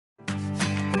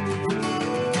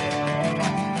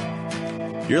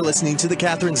You're listening to The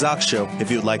Kathryn Zox Show. If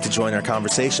you would like to join our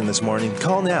conversation this morning,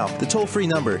 call now. The toll-free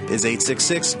number is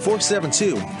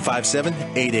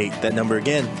 866-472-5788. That number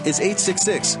again is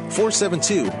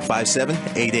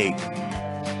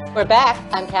 866-472-5788. We're back.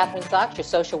 I'm Kathryn Zox, your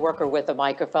social worker with a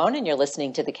microphone, and you're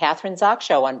listening to The Kathryn Zox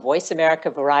Show on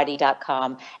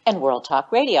VoiceAmericaVariety.com and World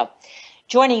Talk Radio.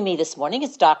 Joining me this morning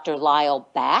is Dr. Lyle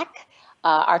Back.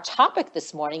 Our topic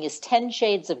this morning is 10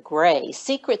 Shades of Gray,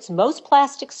 secrets most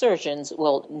plastic surgeons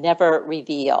will never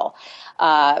reveal.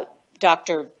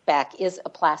 Dr. Back is a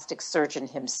plastic surgeon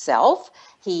himself.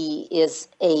 He is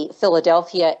a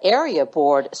Philadelphia area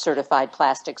board certified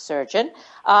plastic surgeon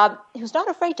who's not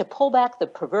afraid to pull back the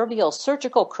proverbial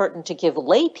surgical curtain to give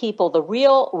lay people the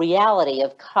real reality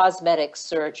of cosmetic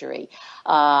surgery.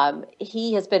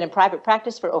 He has been in private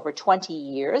practice for over 20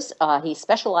 years. He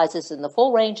specializes in the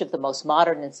full range of the most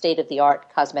modern and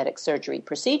state-of-the-art cosmetic surgery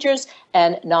procedures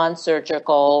and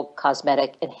non-surgical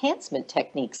cosmetic enhancement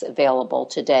techniques available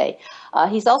today.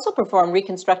 He's also performed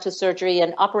reconstructive surgery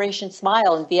and Operation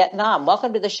Smile in Vietnam.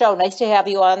 Welcome to the show. Nice to have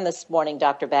you on this morning,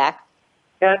 Dr. Back.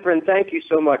 Kathryn, thank you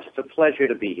so much. It's a pleasure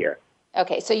to be here.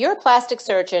 Okay, so you're a plastic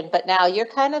surgeon, but now you're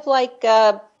kind of like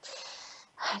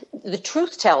the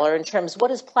truth teller in terms of what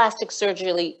does plastic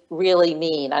surgery really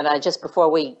mean? And just before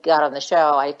we got on the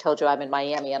show, I told you I'm in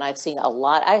Miami, and I've seen a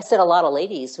lot of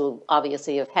ladies who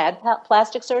obviously have had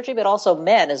plastic surgery, but also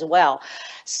men as well.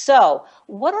 So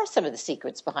what are some of the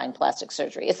secrets behind plastic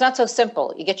surgery? It's not so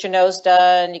simple. You get your nose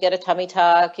done, you get a tummy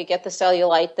tuck, you get the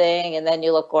cellulite thing, and then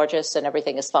you look gorgeous and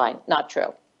everything is fine. Not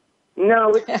true.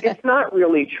 No, it's not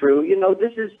really true. You know,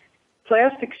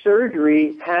 plastic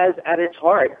surgery has at its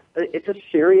heart, it's a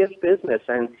serious business,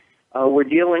 and we're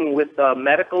dealing with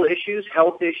medical issues,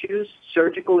 health issues,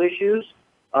 surgical issues,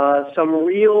 some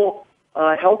real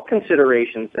health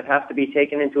considerations that have to be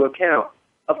taken into account.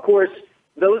 Of course,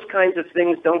 those kinds of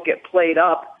things don't get played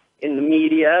up in the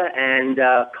media, and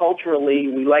culturally,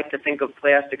 we like to think of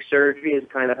plastic surgery as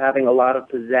kind of having a lot of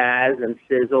pizzazz and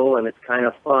sizzle, and it's kind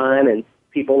of fun, and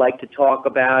people like to talk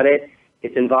about it.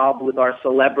 It's involved with our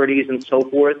celebrities and so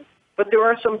forth. But there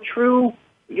are some true,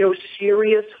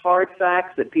 serious hard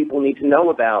facts that people need to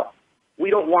know about. We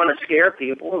don't want to scare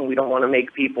people, and we don't want to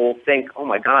make people think, "Oh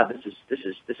my God, this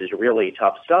is really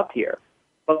tough stuff here."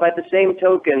 But by the same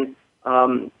token,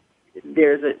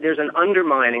 there's an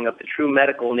undermining of the true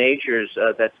medical natures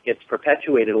that gets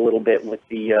perpetuated a little bit with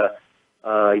the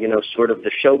sort of the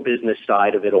show business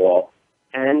side of it all.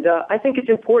 And I think it's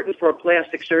important for a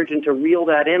plastic surgeon to reel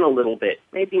that in a little bit.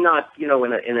 Maybe not, in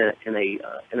a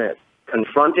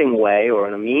confronting way or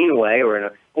in a mean way or in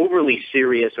an overly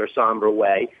serious or somber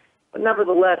way. But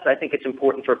nevertheless, I think it's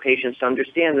important for patients to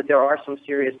understand that there are some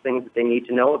serious things that they need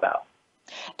to know about.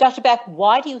 Dr. Beck,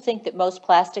 why do you think that most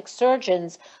plastic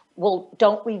surgeons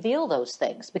don't reveal those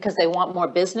things? Because they want more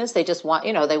business. They just want,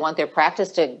 they want their practice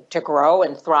to grow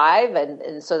and thrive.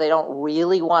 And so they don't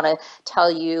really want to tell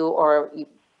you or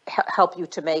help you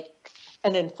to make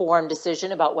an informed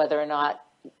decision about whether or not,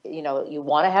 you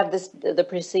want to have the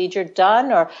procedure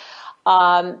done, or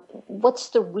what's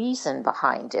the reason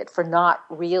behind it for not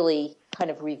really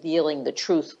kind of revealing the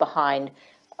truth behind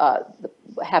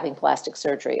having plastic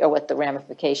surgery or what the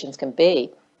ramifications can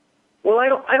be? Well,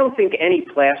 I don't think any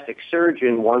plastic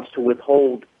surgeon wants to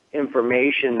withhold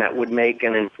information that would make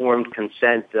an informed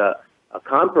consent a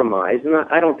compromise, and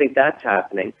I don't think that's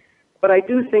happening. But I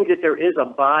do think that there is a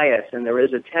bias and there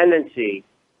is a tendency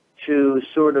to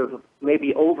sort of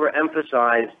maybe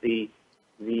overemphasize the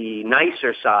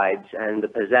nicer sides and the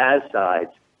pizzazz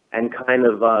sides and kind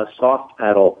of soft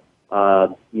pedal,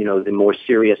 the more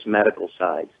serious medical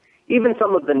sides. Even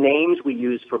some of the names we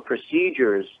use for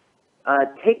procedures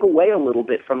take away a little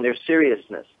bit from their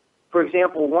seriousness. For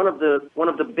example, one of the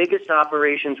biggest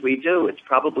operations we do, it's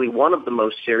probably one of the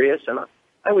most serious, and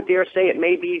I would dare say it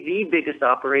may be the biggest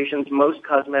operations most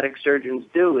cosmetic surgeons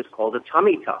do, is called a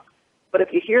tummy tuck. But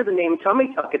if you hear the name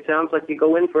tummy tuck, it sounds like you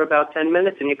go in for about 10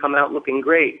 minutes and you come out looking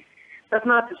great. That's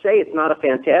not to say it's not a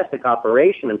fantastic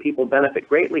operation and people benefit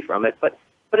greatly from it, but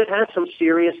it has some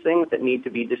serious things that need to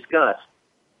be discussed.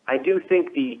 I do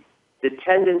think the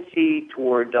tendency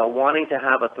toward wanting to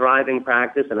have a thriving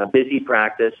practice and a busy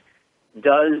practice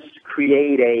does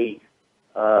create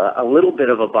a little bit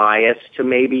of a bias to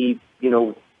maybe,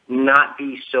 not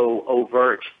be so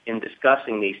overt in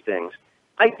discussing these things.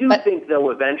 I do think, though,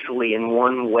 eventually in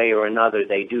one way or another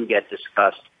they do get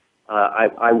discussed.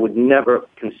 I would never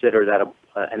consider that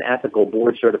an ethical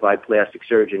board-certified plastic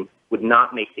surgeon would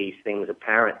not make these things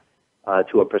apparent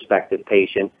to a prospective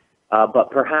patient.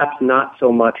 But perhaps not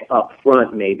so much up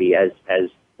front, maybe, as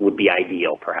would be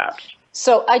ideal, perhaps.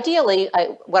 So ideally,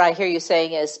 what I hear you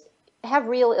saying is have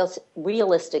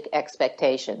realistic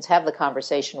expectations. Have the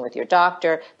conversation with your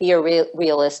doctor. Be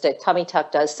realistic. Tummy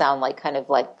tuck does sound like kind of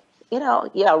like,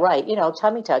 yeah, right.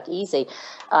 Tummy tuck, easy.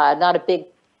 Not a big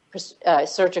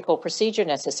surgical procedure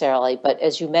necessarily, but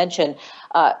as you mentioned,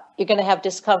 you're going to have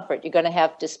discomfort. You're going to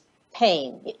have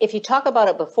pain. If you talk about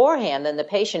it beforehand, then the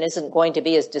patient isn't going to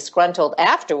be as disgruntled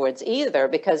afterwards either,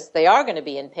 because they are going to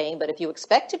be in pain. But if you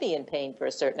expect to be in pain for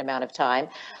a certain amount of time,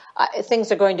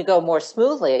 things are going to go more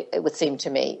smoothly, it would seem to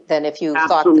me, than if you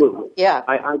Absolutely. thought. Yeah.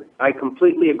 I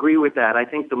completely agree with that. I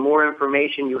think the more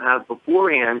information you have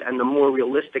beforehand and the more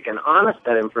realistic and honest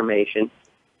that information,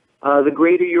 the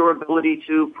greater your ability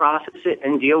to process it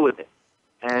and deal with it.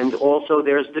 And also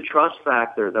there's the trust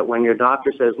factor that when your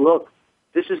doctor says, look,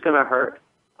 this is going to hurt,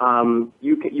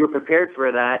 you're prepared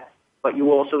for that, but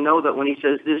you also know that when he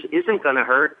says this isn't going to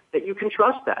hurt, that you can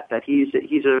trust that he's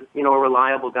a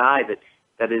reliable guy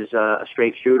that is a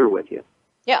straight shooter with you.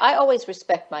 Yeah, I always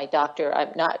respect my doctor.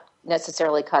 I'm not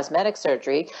necessarily cosmetic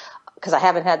surgery because I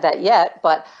haven't had that yet,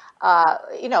 but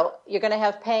you're going to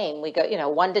have pain. We go,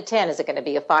 1 to 10. Is it going to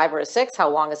be a 5 or a 6? How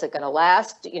long is it going to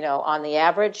last? On the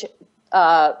average,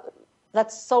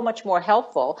 that's so much more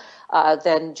helpful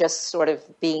than just sort of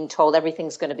being told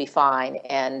everything's going to be fine.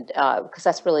 And because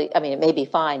that's really, it may be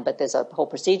fine, but there's a whole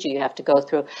procedure you have to go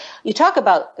through. You talk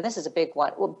about, and this is a big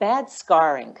one, bad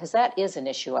scarring, because that is an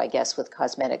issue, I guess, with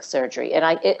cosmetic surgery.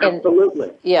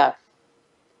 Absolutely. Yeah.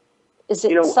 Is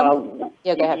it go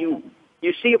ahead.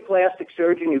 You see a plastic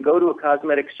surgeon, you go to a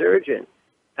cosmetic surgeon,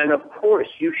 and of course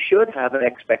you should have an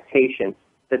expectation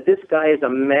that this guy is a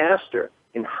master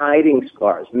in hiding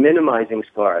scars, minimizing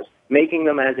scars, making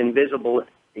them as invisible,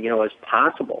 as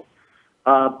possible.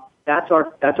 That's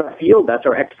our field. That's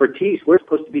our expertise. We're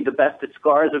supposed to be the best at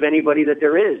scars of anybody that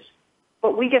there is.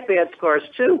 But we get bad scars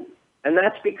too, and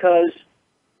that's because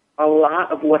a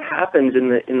lot of what happens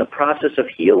in the process of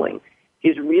healing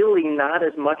is really not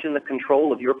as much in the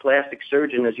control of your plastic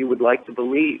surgeon as you would like to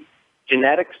believe.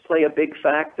 Genetics play a big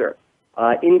factor.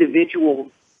 A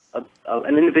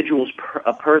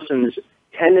person's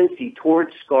tendency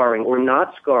towards scarring or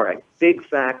not scarring, big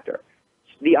factor.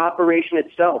 The operation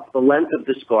itself, the length of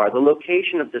the scar, the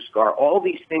location of the scar, all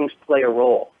these things play a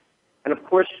role. And of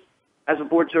course, as a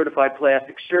board-certified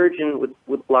plastic surgeon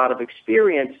with a lot of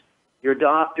experience, your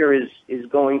doctor is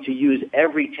going to use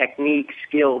every technique,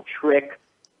 skill, trick,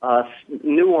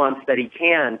 nuance that he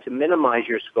can to minimize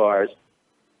your scars.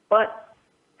 But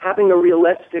having a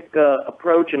realistic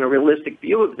approach and a realistic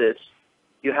view of this,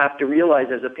 you have to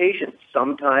realize as a patient,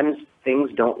 sometimes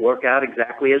things don't work out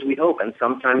exactly as we hope, and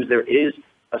sometimes there is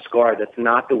a scar that's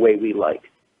not the way we like.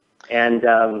 And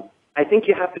I think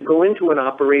you have to go into an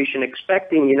operation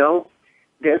expecting,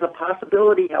 there's a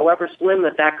possibility, however slim,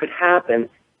 that could happen,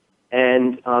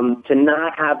 and to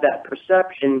not have that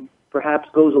perception perhaps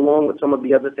goes along with some of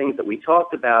the other things that we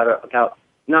talked about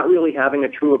not really having a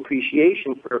true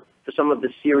appreciation for some of the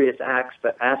serious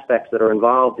aspects that are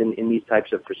involved in these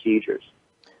types of procedures.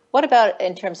 What about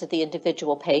in terms of the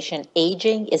individual patient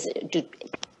aging? Do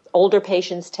older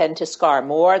patients tend to scar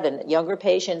more than younger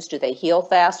patients? Do they heal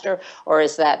faster, or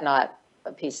is that not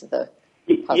a piece of the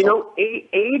puzzle?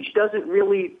 Age doesn't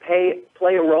really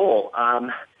play a role.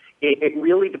 It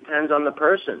really depends on the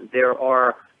person. There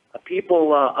are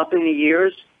people up in the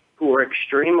years who are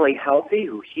extremely healthy,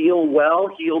 who heal well,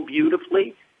 heal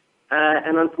beautifully.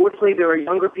 And unfortunately, there are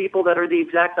younger people that are the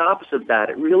exact opposite of that.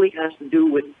 It really has to do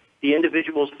with the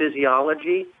individual's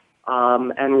physiology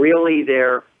and really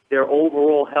their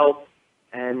overall health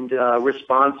and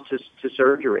response to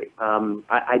surgery.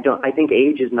 I think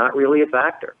age is not really a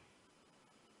factor.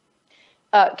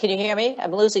 Can you hear me?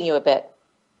 I'm losing you a bit.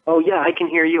 Oh, yeah, I can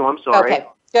hear you. I'm sorry. Okay,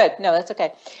 good. No, that's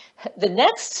okay. The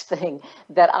next thing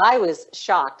that I was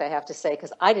shocked, I have to say,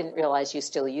 because I didn't realize you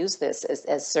still use this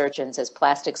as surgeons, as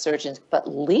plastic surgeons, but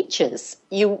leeches.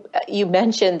 You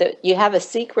mentioned that you have a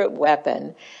secret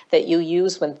weapon that you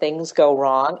use when things go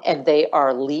wrong, and they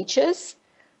are leeches?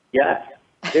 Yes.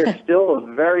 They're still a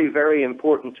very, very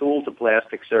important tool to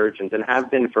plastic surgeons and have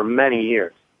been for many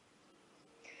years.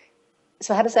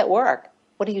 So how does that work?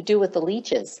 What do you do with the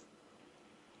leeches?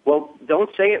 Well,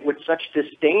 don't say it with such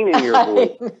disdain in your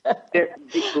voice.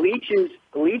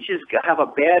 Leeches have a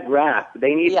bad rap.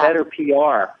 They need better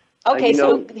PR. Okay,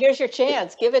 so here's your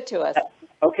chance. Give it to us.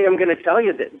 Okay, I'm going to tell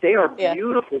you that they are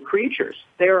beautiful creatures.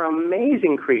 They are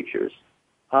amazing creatures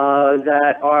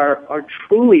that are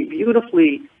truly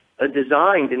beautifully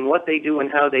designed in what they do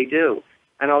and how they do.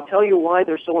 And I'll tell you why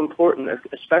they're so important,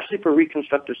 especially for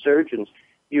reconstructive surgeons.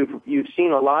 You've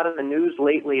seen a lot of the news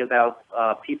lately about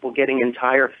people getting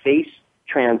entire face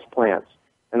transplants.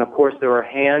 And, of course, there are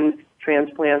hand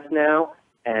transplants now.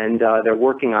 and they're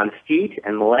working on feet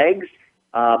and legs.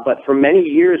 But for many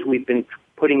years, we've been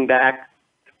putting back,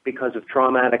 because of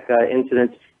traumatic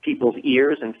incidents, people's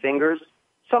ears and fingers.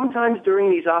 Sometimes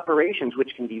during these operations,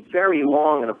 which can be very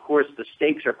long, and of course the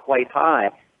stakes are quite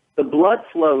high, the blood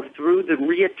flow through the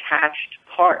reattached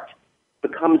part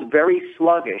becomes very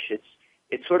sluggish.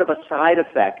 It's sort of a side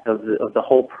effect of the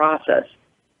whole process.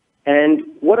 And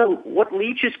what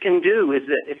leeches can do is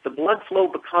that if the blood flow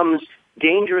becomes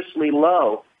dangerously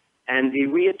low and the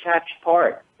reattached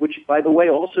part, which, by the way,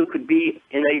 also could be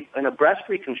in a breast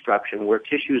reconstruction where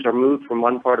tissues are moved from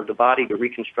one part of the body to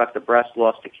reconstruct the breast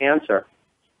lost to cancer,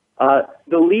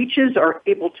 the leeches are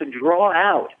able to draw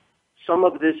out some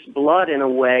of this blood in a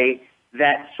way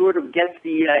that sort of gets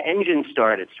the engine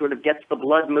started, sort of gets the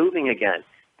blood moving again.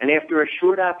 And after a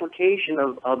short application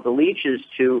of the leeches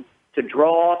to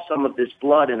draw off some of this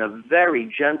blood in a very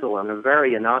gentle and a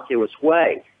very innocuous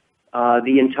way,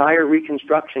 the entire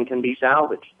reconstruction can be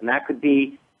salvaged. And that could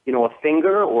be, a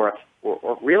finger or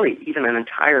really even an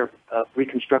entire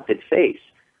reconstructed face.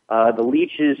 The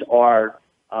leeches are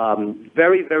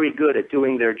very, very good at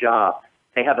doing their job.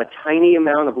 They have a tiny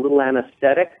amount of little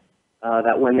anesthetic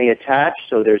that when they attach,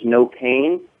 so there's no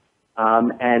pain.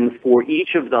 And for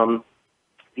each of them,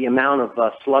 the amount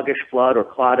of sluggish blood or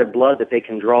clotted blood that they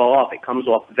can draw off, it comes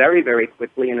off very, very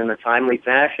quickly and in a timely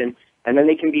fashion, and then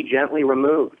they can be gently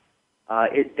removed.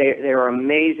 They are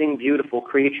amazing, beautiful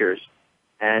creatures.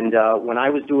 And when I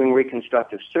was doing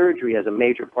reconstructive surgery as a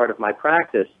major part of my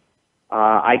practice,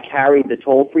 I carried the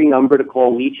toll-free number to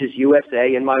call Leeches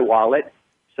USA in my wallet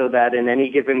so that in any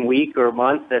given week or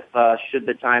month, if should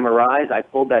the time arise, I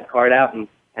pulled that card out and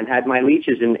had my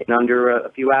leeches in under a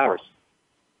few hours.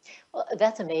 Well,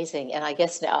 that's amazing. And I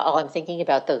guess now I'm thinking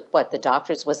about the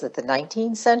doctors, was it the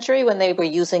 19th century when they were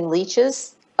using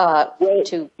leeches? Way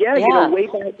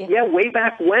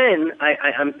back when.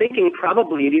 I'm thinking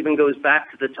probably it even goes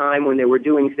back to the time when they were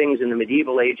doing things in the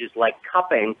medieval ages like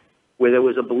cupping, where there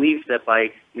was a belief that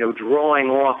by drawing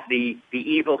off the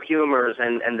evil humors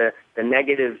and the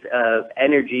negative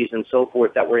energies and so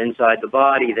forth that were inside the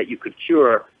body that you could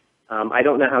cure. I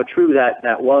don't know how true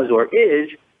that was or is,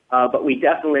 but we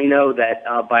definitely know that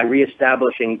by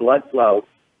reestablishing blood flow,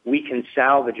 we can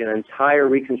salvage an entire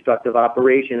reconstructive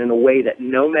operation in a way that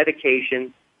no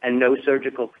medication and no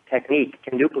surgical technique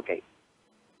can duplicate.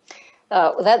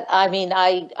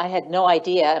 I had no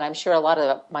idea, and I'm sure a lot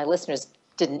of my listeners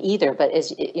didn't either. But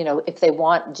if they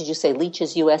want, did you say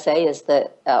Leeches USA is a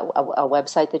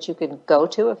website that you can go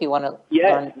to if you want to?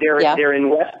 Yes, they're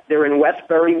in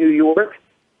Westbury, New York,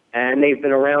 and they've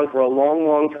been around for a long,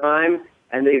 long time,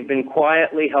 and they've been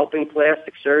quietly helping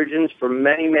plastic surgeons for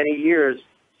many, many years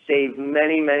save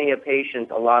many, many a patient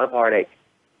a lot of heartache.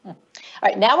 All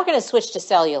right, now we're going to switch to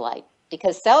cellulite,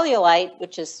 because cellulite,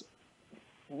 which is,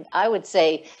 I would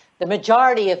say, the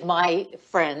majority of my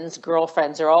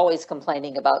girlfriends are always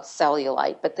complaining about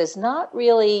cellulite, but there's not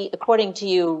really, according to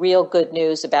you, real good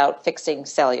news about fixing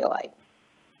cellulite.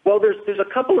 Well, there's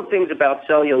a couple of things about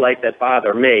cellulite that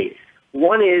bother me.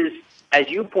 One is, as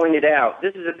you pointed out,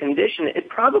 this is a condition, it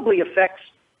probably affects,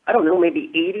 maybe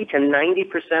 80 to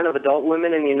 90% of adult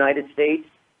women in the United States.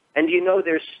 And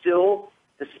there's still,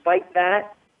 despite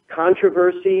that,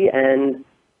 controversy and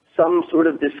some sort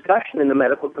of discussion in the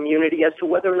medical community as to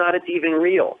whether or not it's even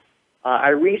real. I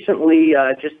recently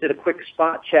just did a quick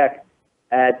spot check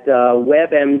at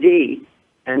WebMD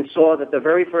and saw that the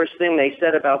very first thing they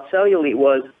said about cellulite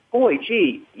was, boy,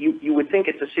 gee, you would think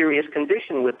it's a serious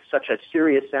condition with such a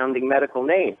serious-sounding medical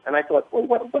name. And I thought, well,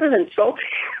 what an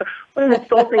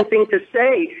insulting thing to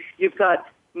say. You've got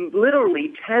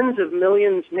literally tens of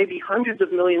millions, maybe hundreds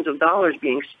of millions of dollars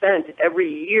being spent every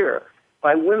year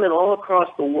by women all across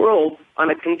the world on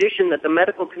a condition that the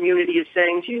medical community is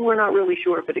saying, gee, we're not really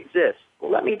sure if it exists.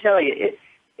 Well, let me tell you,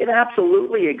 it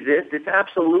absolutely exists. It's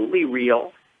absolutely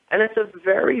real. And it's a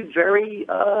very, very,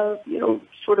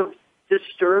 sort of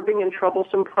disturbing and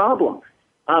troublesome problem.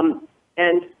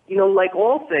 Like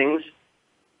all things,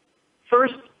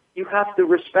 first, you have to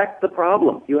respect the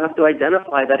problem. You have to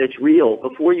identify that it's real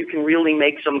before you can really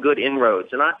make some good inroads.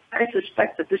 And I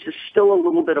suspect that this is still a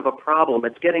little bit of a problem.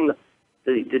 It's getting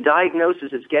the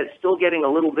diagnosis is still getting a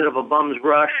little bit of a bum's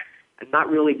rush and not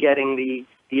really getting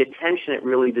the attention it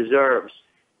really deserves.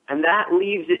 And that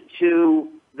leaves it to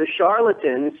the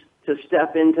charlatans to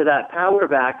step into that power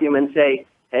vacuum and say,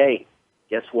 hey,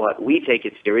 guess what? We take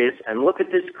it serious, and look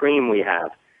at this cream we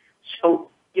have. So,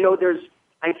 there's,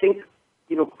 I think,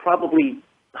 probably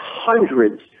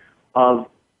hundreds of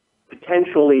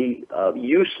potentially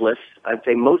useless, I'd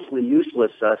say mostly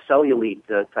useless cellulite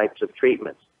types of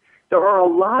treatments. There are a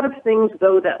lot of things,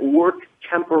 though, that work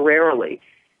temporarily.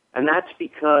 And that's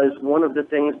because one of the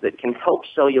things that can help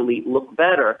cellulite look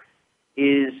better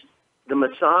is the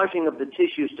massaging of the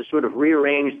tissues to sort of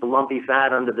rearrange the lumpy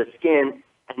fat under the skin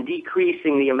and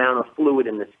decreasing the amount of fluid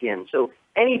in the skin. So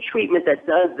any treatment that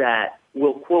does that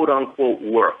will quote-unquote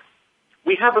work.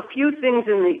 We have a few things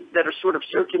that are sort of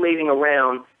circulating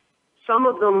around. Some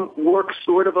of them work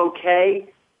sort of okay.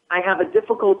 I have a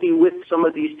difficulty with some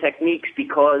of these techniques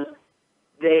because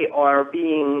they are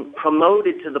being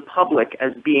promoted to the public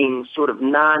as being sort of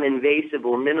non-invasive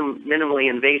or minimally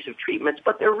invasive treatments,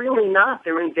 but they're really not.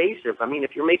 They're invasive. I mean,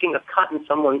 if you're making a cut in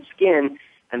someone's skin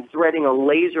and threading a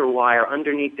laser wire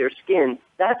underneath their skin,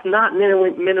 that's not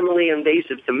minimally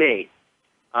invasive to me.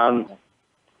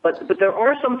 But there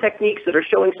are some techniques that are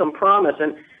showing some promise,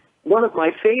 and one of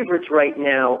my favorites right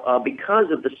now,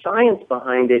 because of the science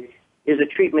behind it, is a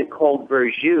treatment called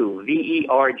Verju,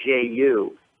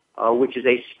 V-E-R-J-U, which is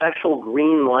a special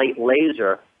green light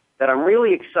laser that I'm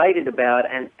really excited about,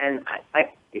 and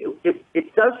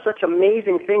it does such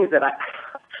amazing things that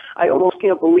I almost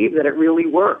can't believe that it really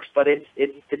works. But it's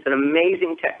an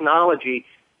amazing technology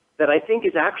that I think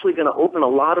is actually going to open a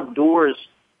lot of doors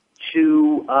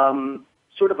to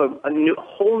sort of a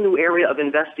whole new area of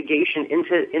investigation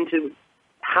into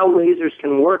how lasers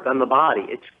can work on the body.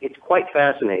 It's quite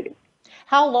fascinating.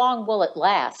 How long will it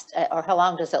last, or how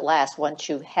long does it last once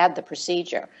you've had the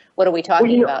procedure? What are we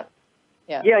talking about?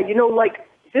 Yeah,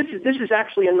 this is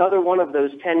actually another one of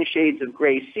those 10 shades of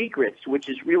gray secrets, which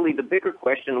is really the bigger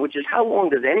question, which is how long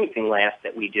does anything last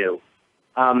that we do?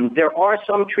 There are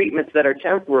some treatments that are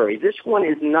temporary. This one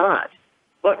is not.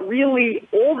 But really,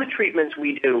 all the treatments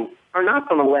we do are not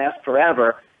going to last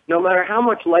forever. No matter how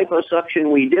much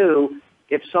liposuction we do,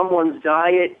 if someone's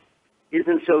diet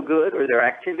isn't so good or their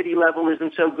activity level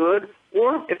isn't so good,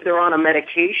 or if they're on a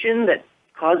medication that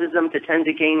causes them to tend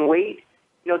to gain weight,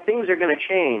 things are going to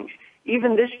change.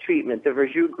 Even this treatment, the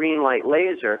Verju green light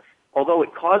laser, although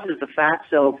it causes the fat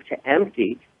cells to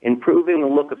empty, improving the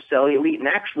look of cellulite and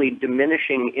actually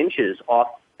diminishing inches off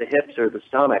the hips or the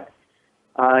stomach,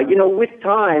 with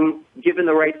time, given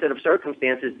the right set of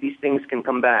circumstances, these things can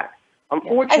come back.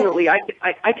 Unfortunately,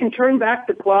 I can turn back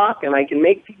the clock, and I can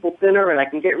make people thinner, and I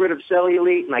can get rid of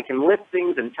cellulite, and I can lift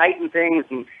things and tighten things,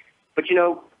 but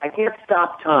I can't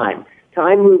stop time.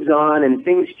 Time moves on, and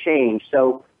things change.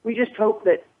 So we just hope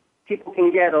that people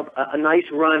can get a nice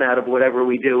run out of whatever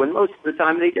we do, and most of the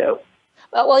time they do.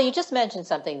 Well, you just mentioned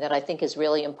something that I think is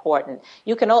really important.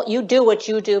 You do what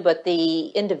you do, but the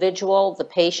individual, the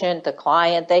patient, the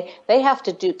client, they have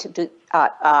to do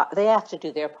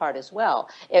their part as well.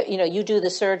 You do the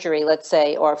surgery, let's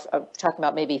say, or talking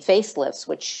about maybe facelifts,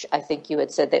 which I think you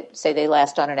had said they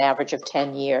last on an average of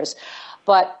 10 years,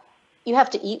 but you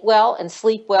have to eat well and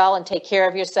sleep well and take care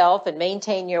of yourself and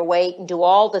maintain your weight and do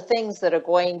all the things that are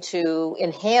going to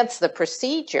enhance the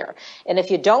procedure. And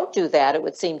if you don't do that, it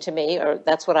would seem to me, or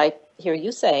that's what I hear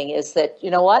you saying, is that,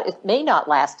 it may not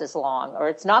last as long or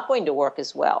it's not going to work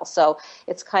as well. So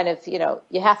it's kind of,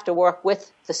 you have to work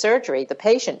with the surgery. The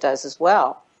patient does as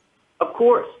well. Of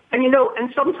course. And,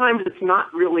 and sometimes it's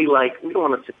not really like, we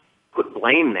don't want to put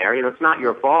blame there. It's not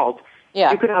your fault.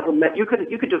 Yeah. You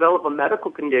could develop a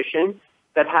medical condition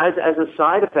that has as a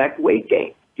side effect weight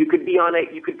gain. You could be on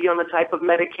a type of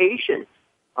medication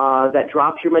that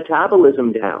drops your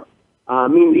metabolism down.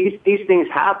 These things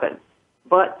happen.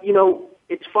 But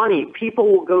it's funny.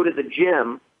 People will go to the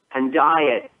gym and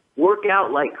diet, work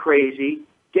out like crazy,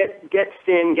 get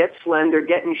thin, get slender,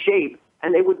 get in shape,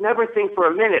 and they would never think for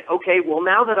a minute, okay, well,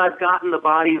 now that I've gotten the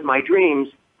body of my dreams,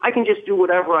 I can just do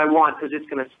whatever I want because it's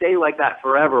going to stay like that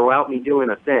forever without me doing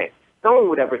a thing. No one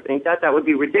would ever think that. That would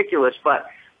be ridiculous. But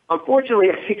unfortunately,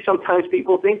 I think sometimes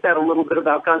people think that a little bit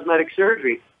about cosmetic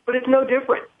surgery. But it's no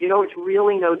different. It's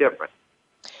really no different.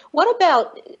 What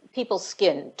about people's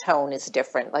skin tone is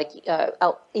different, like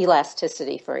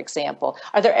elasticity, for example?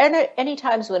 Are there any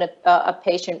times when a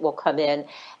patient will come in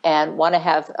and want to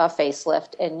have a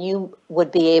facelift and you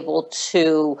would be able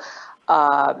to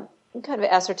kind of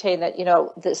ascertain that,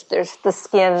 there's the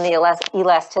skin, the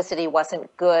elasticity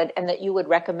wasn't good, and that you would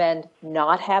recommend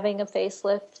not having a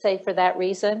facelift, say, for that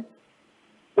reason?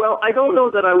 Well, I don't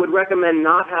know that I would recommend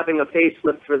not having a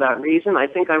facelift for that reason. I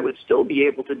think I would still be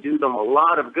able to do them a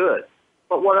lot of good.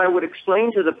 But what I would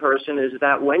explain to the person is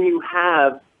that when you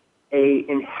have a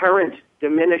inherent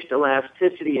diminished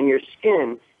elasticity in your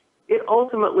skin, it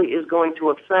ultimately is going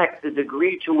to affect the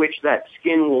degree to which that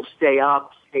skin will stay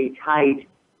up, stay tight,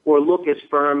 or look as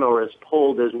firm or as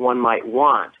pulled as one might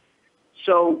want.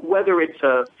 So whether it's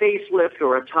a facelift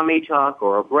or a tummy tuck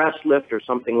or a breast lift or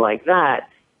something like that,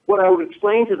 what I would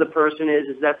explain to the person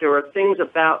is that there are things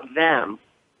about them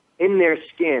in their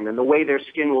skin and the way their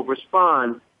skin will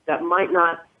respond that might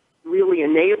not really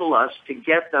enable us to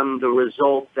get them the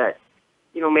result that,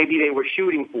 maybe they were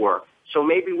shooting for. So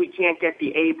maybe we can't get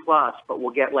the A+, but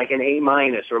we'll get like an A-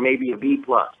 or maybe a B+.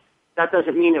 That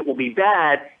doesn't mean it will be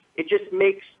bad. It just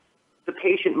makes the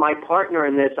patient my partner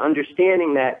in this,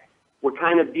 understanding that we're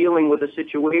kind of dealing with a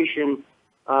situation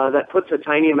that puts a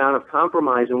tiny amount of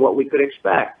compromise in what we could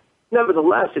expect.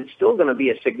 Nevertheless, it's still going to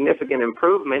be a significant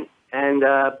improvement and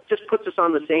just puts us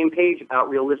on the same page about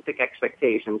realistic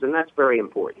expectations, and that's very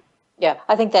important. Yeah,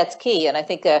 I think that's key, and I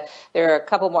think there are a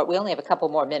couple more. We only have a couple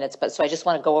more minutes, but so I just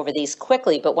want to go over these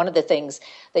quickly. But one of the things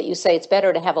that you say, it's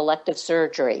better to have elective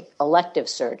surgery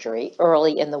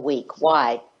early in the week.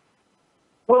 Why?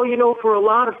 Well, for a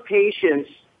lot of patients,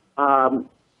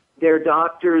 their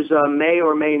doctors may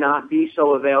or may not be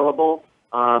so available.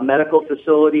 Medical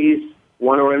facilities,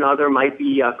 one or another, might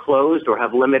be closed or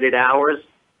have limited hours.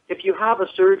 If you have a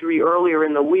surgery earlier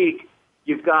in the week,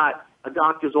 you've got a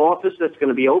doctor's office that's going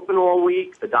to be open all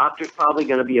week. The doctor's probably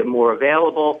going to be more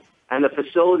available, and the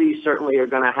facilities certainly are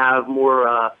going to have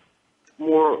more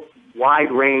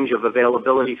wide range of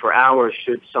availability for hours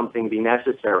should something be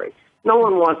necessary. No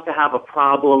one wants to have a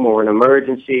problem or an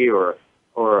emergency or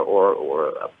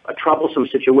a troublesome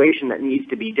situation that needs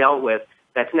to be dealt with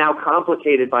that's now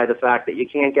complicated by the fact that you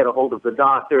can't get a hold of the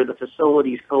doctor, the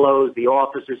facility's closed, the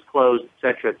office is closed, et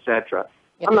cetera, et cetera.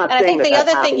 Yeah. I'm not and saying I think that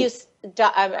the other happens. thing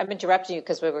I'm interrupting you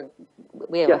because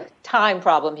we have a time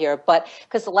problem here, but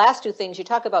because the last two things you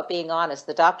talk about being honest,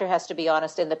 the doctor has to be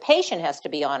honest and the patient has to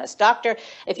be honest. Doctor,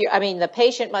 the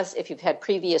patient must, if you've had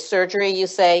previous surgery, you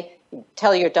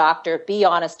tell your doctor, be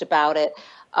honest about it,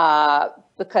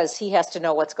 because he has to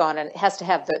know what's gone and has to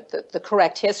have the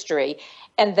correct history.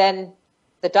 And then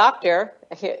the doctor,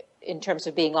 in terms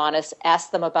of being honest,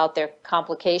 ask them about their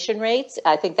complication rates.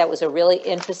 I think that was a really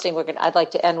interesting. I'd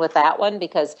like to end with that one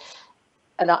because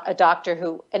a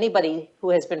doctor anybody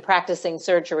who has been practicing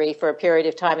surgery for a period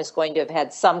of time is going to have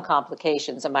had some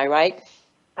complications. Am I right?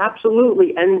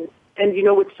 Absolutely. And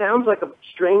it sounds like a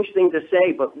strange thing to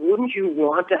say, but wouldn't you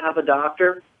want to have a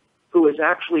doctor who has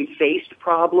actually faced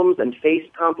problems and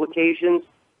faced complications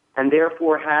and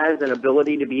therefore has an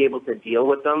ability to be able to deal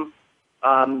with them?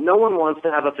 No one wants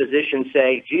to have a physician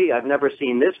say, gee, I've never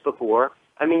seen this before.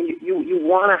 I mean, you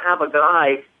want to have a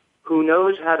guy who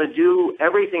knows how to do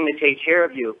everything to take care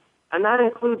of you. And that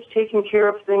includes taking care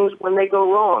of things when they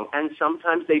go wrong. And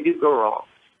sometimes they do go wrong.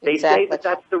 They say that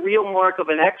that's the real mark of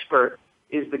an expert,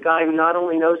 is the guy who not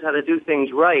only knows how to do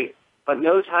things right, but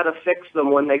knows how to fix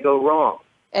them when they go wrong.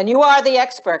 And you are the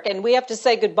expert. And we have to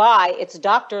say goodbye. It's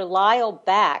Dr. Lyle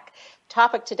Back.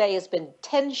 Topic today has been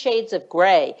 10 Shades of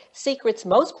Gray, secrets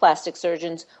most plastic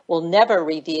surgeons will never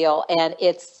reveal. And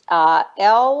it's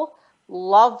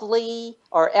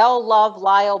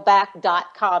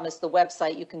lloveLyleback.com is the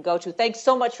website you can go to. Thanks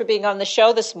so much for being on the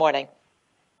show this morning.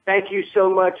 Thank you so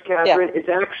much, Kathryn. Yeah. It's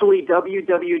actually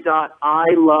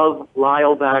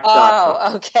www.iloveLyleback.com.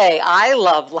 Oh, okay.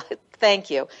 Thank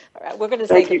you. All right, we're going to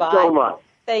say goodbye. Thank you so much.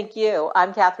 Thank you.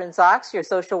 I'm Kathryn Zox, your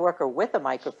social worker with a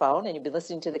microphone, and you've been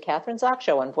listening to The Kathryn Zox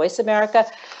Show on Voice America,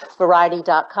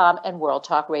 Variety.com, and World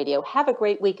Talk Radio. Have a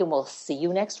great week, and we'll see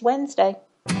you next Wednesday.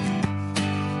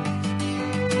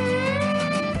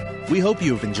 We hope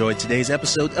you have enjoyed today's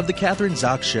episode of The Kathryn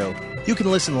Zox Show. You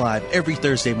can listen live every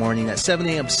Thursday morning at 7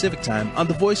 a.m. Pacific Time on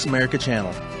the Voice America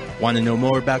channel. Want to know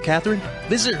more about Kathryn?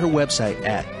 Visit her website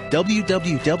at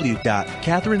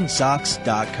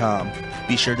www.kathrynzox.com.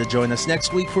 Be sure to join us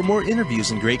next week for more interviews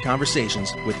and great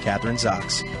conversations with Kathryn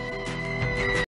Zox.